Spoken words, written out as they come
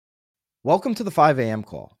Welcome to the 5 a.m.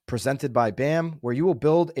 call, presented by BAM, where you will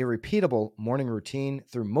build a repeatable morning routine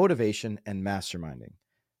through motivation and masterminding.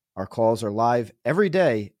 Our calls are live every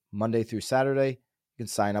day, Monday through Saturday. You can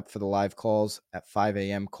sign up for the live calls at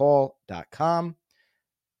 5amcall.com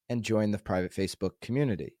and join the private Facebook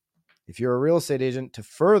community. If you're a real estate agent to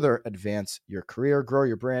further advance your career, grow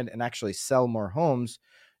your brand, and actually sell more homes,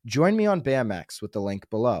 join me on BAMX with the link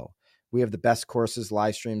below. We have the best courses,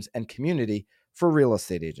 live streams, and community for real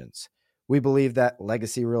estate agents. We believe that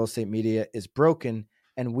legacy real estate media is broken,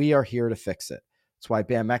 and we are here to fix it. That's why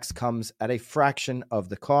BAMX comes at a fraction of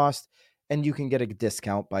the cost, and you can get a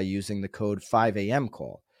discount by using the code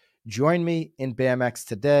 5AMCall. Join me in BAMX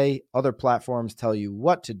today. Other platforms tell you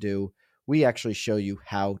what to do. We actually show you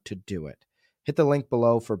how to do it. Hit the link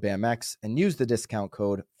below for BAMX and use the discount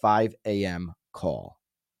code 5AMCall.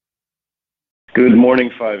 Good morning,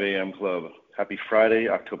 5 a.m. Club. Happy Friday,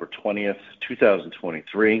 October 20th,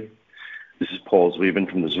 2023. This is Paul Zweben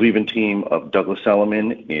from the Zweben team of Douglas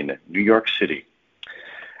Elliman in New York City.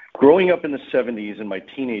 Growing up in the 70s in my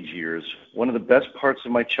teenage years, one of the best parts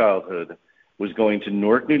of my childhood was going to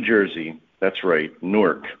Newark, New Jersey. That's right,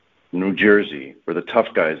 Newark, New Jersey, where the tough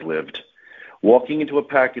guys lived. Walking into a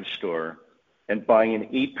package store and buying an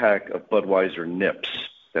 8-pack of Budweiser Nips.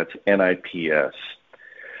 That's N-I-P-S.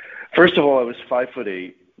 First of all, I was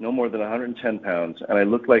 5'8", no more than 110 pounds, and I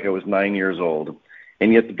looked like I was 9 years old.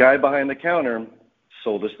 And yet the guy behind the counter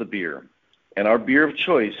sold us the beer. And our beer of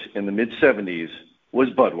choice in the mid-70s was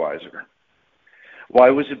Budweiser. Why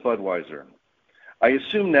was it Budweiser? I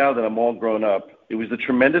assume now that I'm all grown up, it was the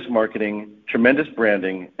tremendous marketing, tremendous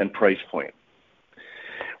branding, and price point.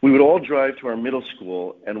 We would all drive to our middle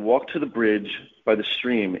school and walk to the bridge by the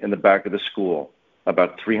stream in the back of the school,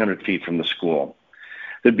 about 300 feet from the school.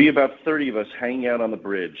 There'd be about 30 of us hanging out on the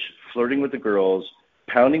bridge, flirting with the girls,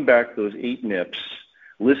 pounding back those 8 nips,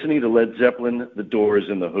 listening to Led Zeppelin, The Doors,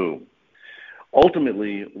 and The Who.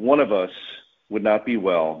 Ultimately, one of us would not be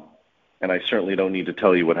well, and I certainly don't need to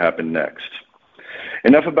tell you what happened next.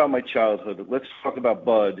 Enough about my childhood. Let's talk about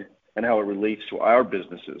Bud and how it relates to our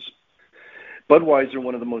businesses. Budweiser,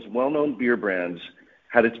 one of the most well-known beer brands,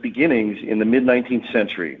 had its beginnings in the mid-19th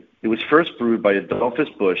century. It was first brewed by Adolphus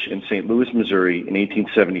Busch in St. Louis, Missouri in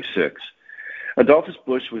 1876. Adolphus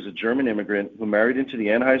Busch was a German immigrant who married into the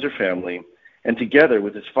Anheuser family, and together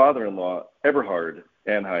with his father-in-law, Eberhard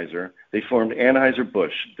Anheuser, they formed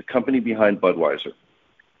Anheuser-Busch, the company behind Budweiser.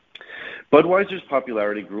 Budweiser's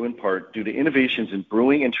popularity grew in part due to innovations in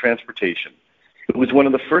brewing and transportation. It was one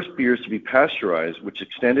of the first beers to be pasteurized, which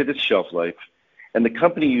extended its shelf life, and the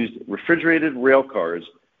company used refrigerated rail cars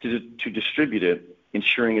to distribute it,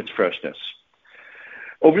 ensuring its freshness.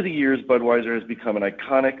 Over the years, Budweiser has become an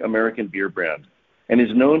iconic American beer brand and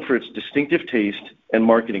is known for its distinctive taste and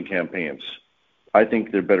marketing campaigns. I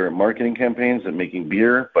think they're better at marketing campaigns than making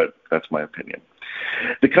beer, but that's my opinion.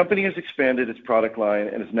 The company has expanded its product line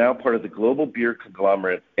and is now part of the global beer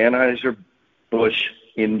conglomerate Anheuser-Busch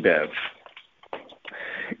InBev.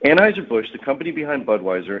 Anheuser-Busch, the company behind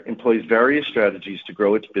Budweiser, employs various strategies to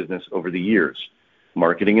grow its business over the years: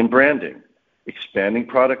 marketing and branding, expanding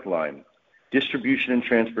product line, distribution and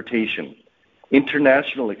transportation,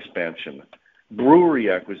 international expansion,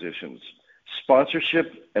 brewery acquisitions,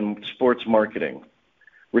 sponsorship and sports marketing,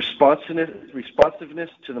 responsiveness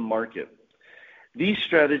to the market. These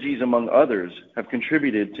strategies, among others, have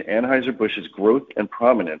contributed to Anheuser-Busch's growth and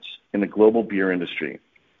prominence in the global beer industry.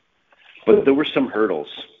 But there were some hurdles.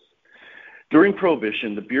 During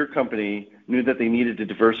Prohibition, the beer company knew that they needed to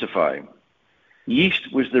diversify.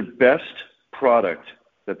 Yeast was their best product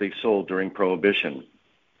that they sold during Prohibition.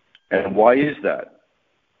 And why is that?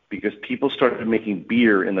 Because people started making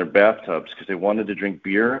beer in their bathtubs because they wanted to drink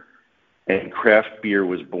beer, and craft beer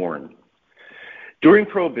was born. During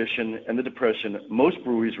Prohibition and the Depression, most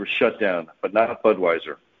breweries were shut down, but not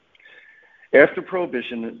Budweiser. After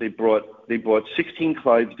Prohibition, they bought 16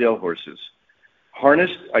 Clydesdale horses,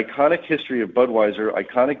 harnessed iconic history of Budweiser,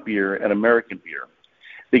 iconic beer, and American beer.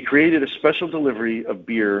 They created a special delivery of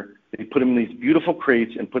beer. They put them in these beautiful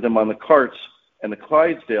crates and put them on the carts, and the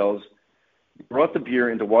Clydesdales brought the beer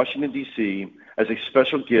into Washington, D.C. as a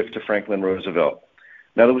special gift to Franklin Roosevelt.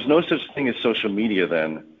 Now, there was no such thing as social media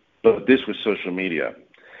then, but this was social media.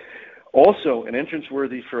 Also, an entrance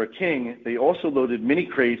worthy for a king, they also loaded mini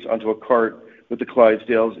crates onto a cart with the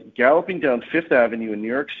Clydesdales, galloping down Fifth Avenue in New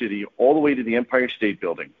York City all the way to the Empire State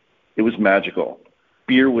Building. It was magical.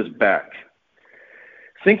 Beer was back.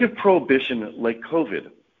 Think of Prohibition like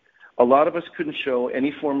COVID. A lot of us couldn't show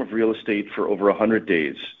any form of real estate for over 100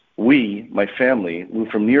 days. We, my family,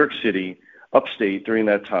 moved from New York City upstate during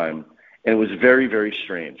that time, and it was very, very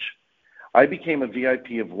strange. I became a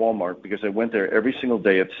VIP of Walmart because I went there every single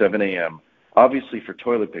day at 7 a.m., obviously for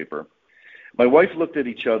toilet paper. My wife looked at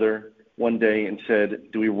each other one day and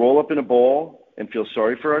said, "Do we roll up in a ball and feel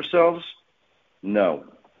sorry for ourselves?" No,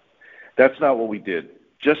 that's not what we did.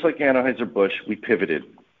 Just like Anheuser-Busch, we pivoted.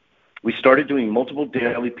 We started doing multiple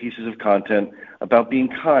daily pieces of content about being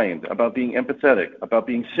kind, about being empathetic, about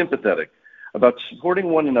being sympathetic, about supporting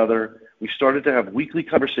one another. We started to have weekly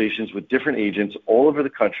conversations with different agents all over the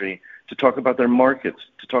country to talk about their markets,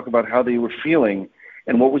 to talk about how they were feeling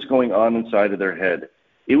and what was going on inside of their head.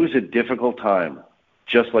 It was a difficult time,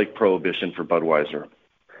 just like Prohibition for Budweiser.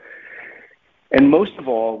 And most of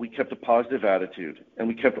all, we kept a positive attitude, and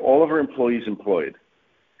we kept all of our employees employed.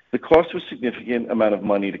 The cost was a significant amount of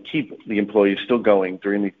money to keep the employees still going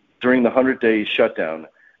during the 100-day shutdown,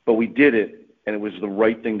 but we did it, and it was the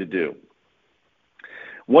right thing to do.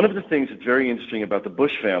 One of the things that's very interesting about the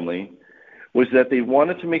Bush family was that they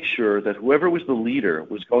wanted to make sure that whoever was the leader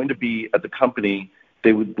was going to be at the company.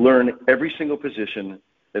 They would learn every single position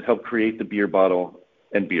that helped create the beer bottle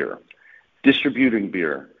and beer, distributing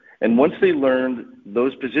beer. And once they learned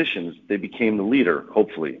those positions, they became the leader,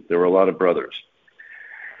 hopefully. There were a lot of brothers.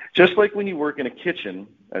 Just like when you work in a kitchen,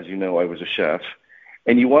 as you know, I was a chef,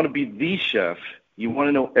 and you want to be the chef, you want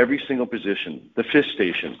to know every single position, the fish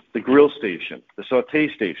station, the grill station, the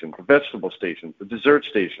sauté station, the vegetable station, the dessert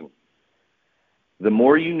station. The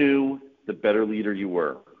more you knew, the better leader you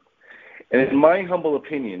were. And in my humble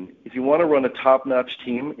opinion, if you want to run a top-notch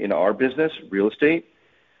team in our business, real estate,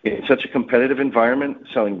 in such a competitive environment,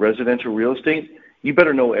 selling residential real estate, you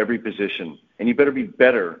better know every position, and you better be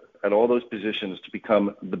better at all those positions to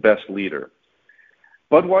become the best leader.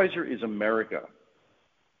 Budweiser is America.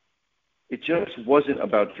 It just wasn't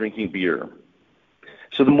about drinking beer.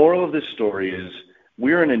 So the moral of this story is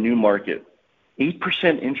we're in a new market.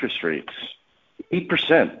 8% interest rates.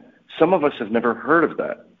 8%. Some of us have never heard of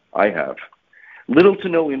that. I have. Little to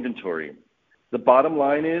no inventory. The bottom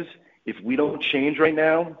line is, if we don't change right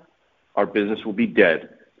now, our business will be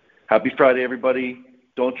dead. Happy Friday, everybody.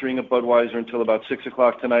 Don't drink a Budweiser until about 6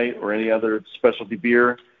 o'clock tonight or any other specialty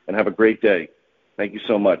beer, and have a great day. Thank you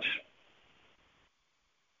so much.